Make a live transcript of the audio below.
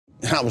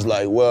And I was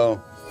like,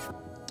 well,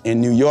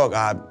 in New York,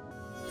 I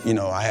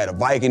had a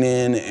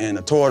Vicodin and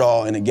a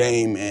Toradol in the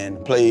game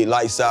and played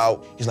lights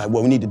out. He's like,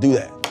 well, we need to do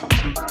that.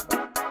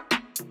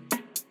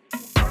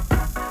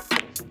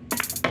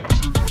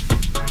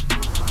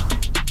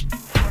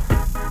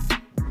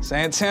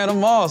 Santana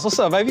Moss, what's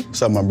up, baby?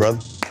 What's up, my brother?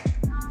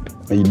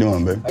 How you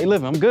doing, baby? How you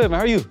living? I'm good, man.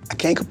 How are you? I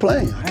can't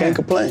complain. I can't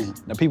complain.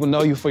 Now, people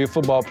know you for your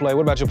football play.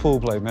 What about your pool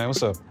play, man?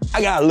 What's up?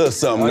 I got a little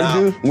something now.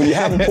 You do? When you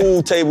have a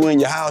pool table in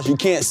your house, you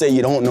can't say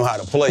you don't know how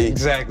to play.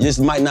 Exactly. You just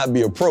might not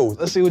be a pro.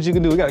 Let's see what you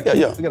can do. We got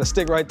a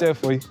stick right there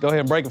for you. Go ahead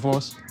and break it for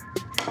us.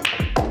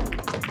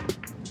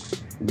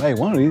 Hey,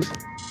 one of these.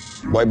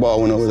 White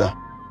ball went over there.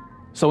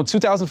 So in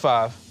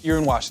 2005, you're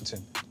in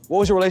Washington. What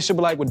was your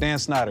relationship like with Dan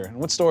Snyder? And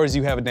what stories do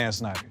you have with Dan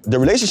Snyder? The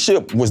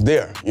relationship was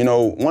there. You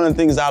know, one of the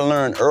things I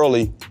learned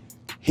early,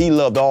 he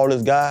loved all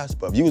his guys,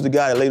 but if you was the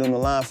guy that laid on the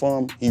line for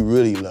him, he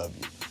really loved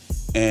you.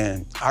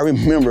 And I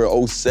remember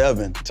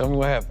 '07. Tell me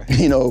what happened.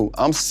 You know,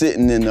 I'm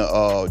sitting in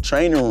the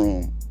training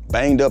room,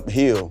 banged up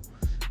hill,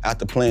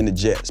 after playing the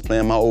Jets,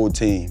 playing my old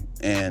team.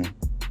 And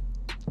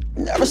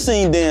never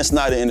seen Dan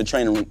Snyder in the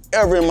training room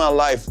ever in my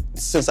life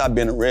since I've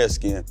been a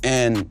Redskin.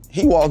 And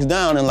he walks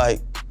down and like,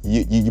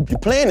 you're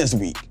playing this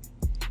week.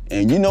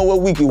 And you know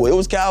what week it was? It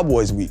was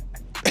Cowboys week.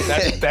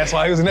 That's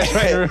why he was in that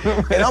training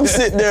room. And I'm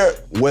sitting there,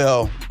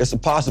 well, it's a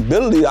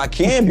possibility I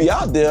can be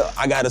out there.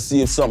 I got to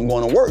see if something's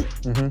going to work.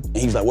 And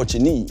he's like, what you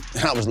need?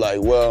 And I was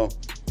like, well,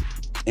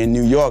 in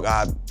New York,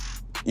 I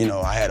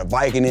had a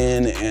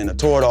Vicodin and a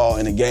Toradol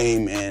in the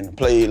game and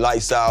played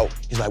lights out.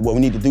 He's like, well,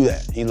 we need to do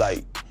that. He's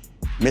like,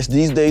 miss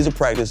these days of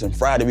practice, and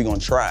Friday we're going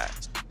to try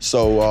it.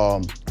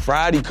 So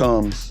Friday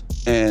comes,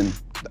 and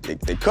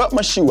they cut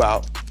my shoe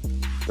out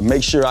to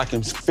make sure I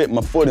can fit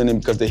my foot in it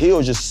because the heel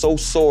is just so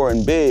sore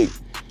and big,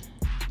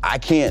 I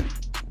can't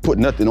put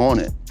nothing on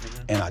it.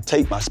 And I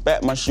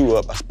spat my shoe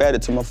up, I spat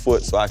it to my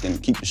foot so I can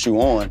keep the shoe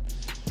on.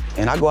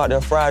 And I go out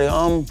there Friday,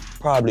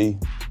 probably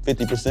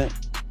 50%.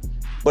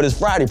 But it's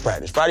Friday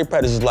practice. Friday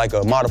practice is like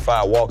a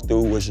modified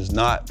walkthrough, which is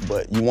not,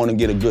 but you want to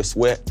get a good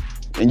sweat.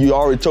 And you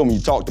already told me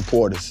you talked to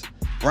Porters.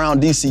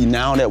 Around DC,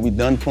 now that we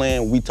done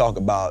playing, we talk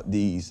about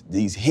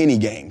these Henny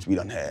games we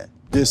done had.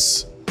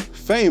 This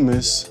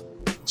famous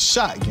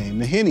shot game,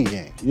 the Henny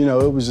game. You know,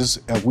 it was just,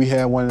 if we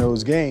had one of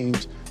those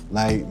games,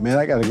 like, man,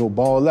 I gotta go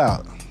ball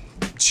out.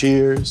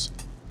 Cheers,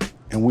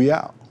 and we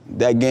out.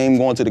 That game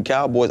going to the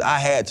Cowboys, I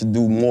had to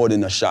do more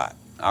than a shot.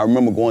 I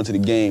remember going to the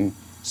game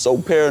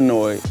so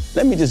paranoid,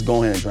 let me just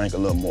go ahead and drink a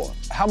little more.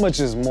 How much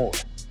is more?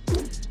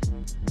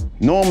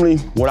 Normally,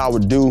 what I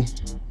would do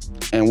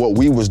and what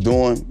we was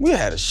doing, we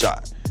had a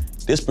shot.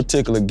 This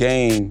particular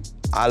game,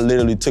 I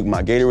literally took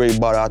my Gatorade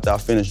bottle after I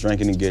finished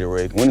drinking the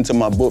Gatorade, went into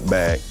my book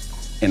bag,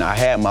 and I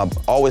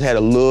always had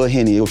a little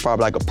Henny. It was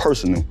probably like a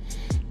personal.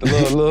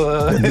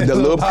 The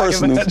little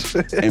personal.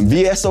 And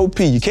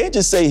VSOP, you can't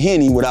just say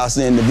Henny without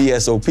saying the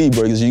VSOP,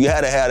 because you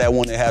gotta have that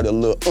one that had a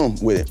little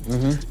with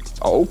it.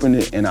 I opened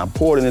it and I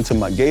poured it into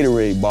my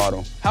Gatorade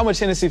bottle. How much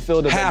Hennessy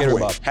filled up that Gatorade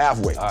bottle?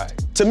 Halfway. All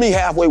right. To me,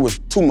 halfway was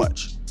too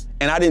much.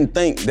 And I didn't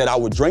think that I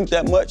would drink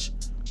that much.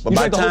 But you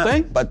drank the whole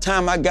thing? By the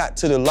time I got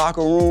to the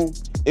locker room,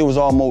 it was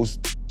almost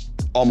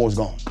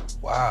gone.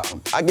 Wow.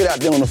 I get out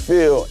there on the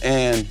field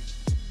and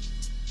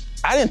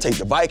I didn't take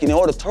the Vicodin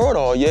or the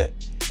Toradol yet,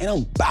 and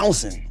I'm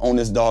bouncing on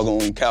this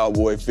doggone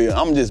Cowboy field.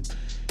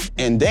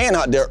 And Dan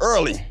out there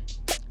early,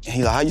 and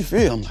he's like, how you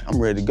feel? I'm like, I'm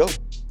ready to go.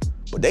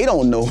 But they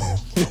don't know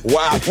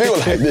why I feel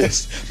like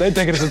this. They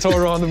thinking it's a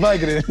Toradol on the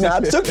Vicodin. Now, I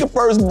took the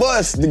first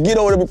bus to get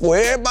over there before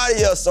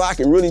everybody else so I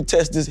can really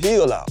test this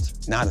heel out.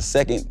 Now the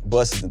second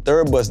bus, the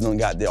third bus done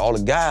got there. All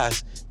the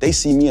guys, they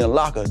see me in the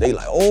locker. They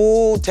like,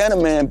 oh, Tanner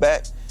man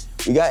back.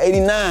 We got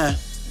 89.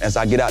 As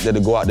I get out there to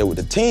go out there with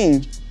the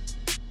team,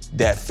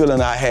 that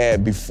feeling I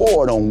had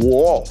before done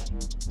wore off.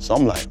 So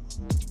I'm like,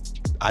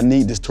 I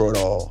need this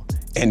Toradol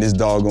and this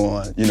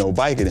doggone,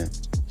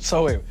 Vicodin.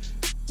 So wait,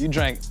 you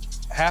drank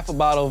half a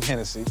bottle of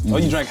Hennessy. Oh,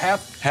 you drank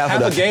half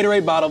a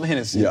Gatorade bottle of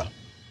Hennessy. Yeah.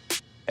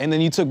 And then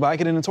you took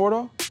Vicodin and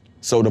Toradol?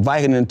 So the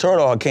Vicodin and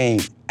Toradol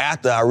came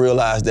after I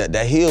realized that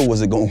heel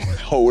wasn't gonna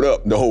hold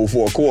up the whole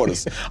 4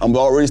 quarters. I'm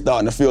already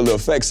starting to feel the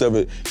effects of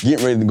it,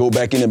 getting ready to go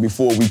back in there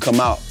before we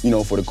come out,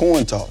 for the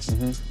coin toss.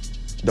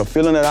 The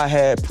feeling that I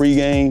had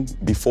pregame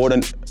before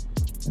the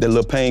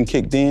little pain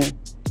kicked in,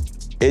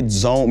 it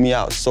zoned me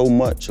out so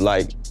much.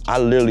 Like, I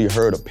literally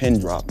heard a pin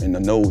drop in the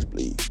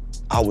nosebleed.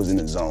 I was in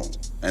the zone.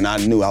 And I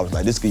knew, I was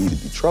like, this could either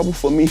be trouble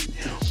for me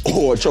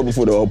or trouble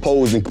for the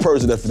opposing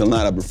person that's in the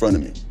lineup in front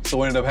of me. So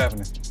what ended up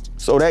happening?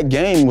 So that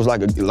game was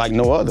like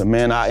no other,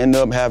 man. I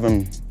ended up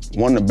having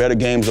one of the better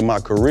games of my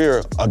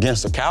career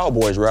against the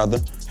Cowboys, rather.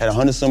 Had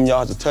 100-some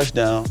yards, a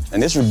touchdown.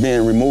 And this was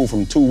being removed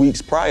from 2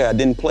 weeks prior. I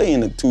didn't play in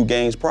the 2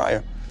 games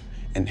prior.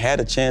 And had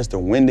a chance to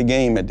win the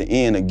game at the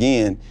end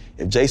again.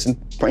 If Jason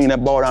bring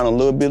that ball down a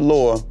little bit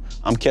lower,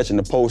 I'm catching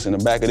the post in the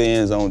back of the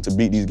end zone to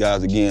beat these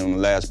guys again on the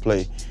last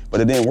play.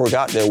 But it didn't work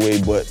out that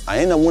way. But I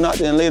ended up went out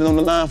there and laid it on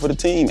the line for the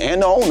team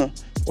and the owner.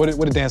 What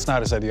did Dan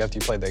Snyder say to you after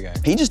you played that game?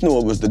 He just knew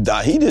it was the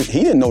die. He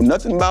didn't know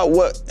nothing about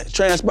what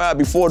transpired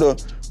before the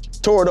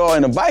Toradol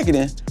and the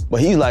Vicodin. But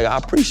he's like, I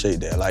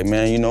appreciate that. Like,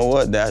 man, you know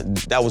what?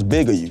 That was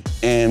big of you.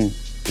 And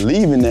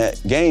leaving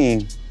that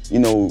game, you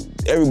know,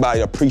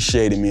 everybody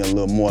appreciated me a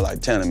little more. Like,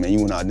 Tanner, man, you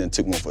went out there and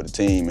took one for the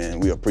team, man.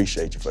 We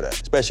appreciate you for that,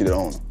 especially the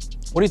owner.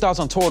 What are your thoughts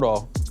on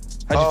Toradol?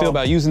 How'd you feel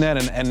about using that,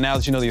 and now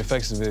that you know the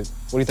effects of it,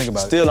 what do you think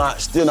about it? Still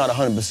not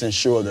 100%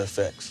 sure of the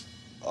effects,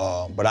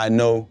 but I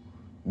know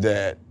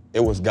that it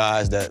was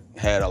guys that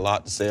had a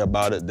lot to say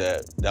about it,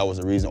 that was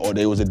the reason, or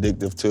they was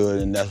addictive to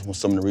it, and that's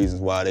some of the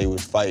reasons why they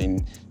was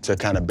fighting to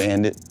kind of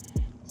ban it.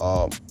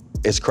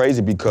 It's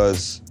crazy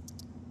because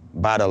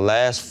by the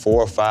last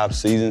 4 or 5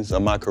 seasons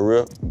of my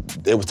career,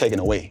 it was taken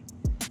away.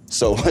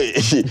 So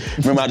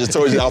remember I just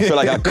told you I feel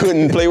like I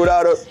couldn't play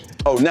without it?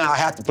 Oh, now I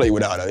have to play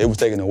without it. It was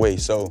taken away.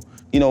 So,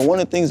 you know, one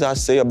of the things I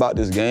say about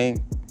this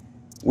game,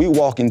 we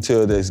walk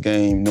into this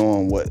game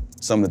knowing what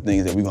some of the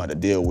things that we're going to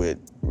have to deal with,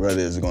 whether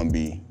it's going to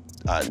be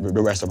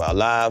the rest of our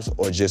lives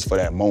or just for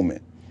that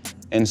moment.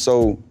 And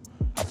so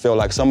I feel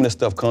like some of this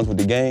stuff comes with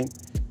the game,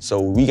 so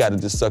we got to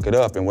just suck it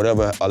up, and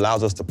whatever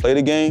allows us to play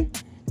the game,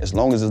 as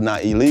long as it's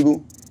not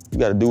illegal, you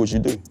got to do what you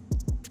do.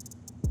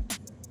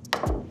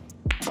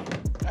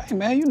 Hey,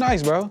 man, you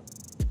nice, bro.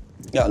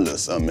 Got a little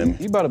something in me.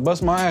 You about to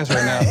bust my ass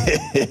right now.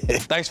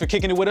 Thanks for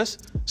kicking it with us.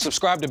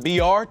 Subscribe to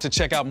BR to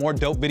check out more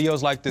dope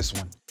videos like this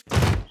one.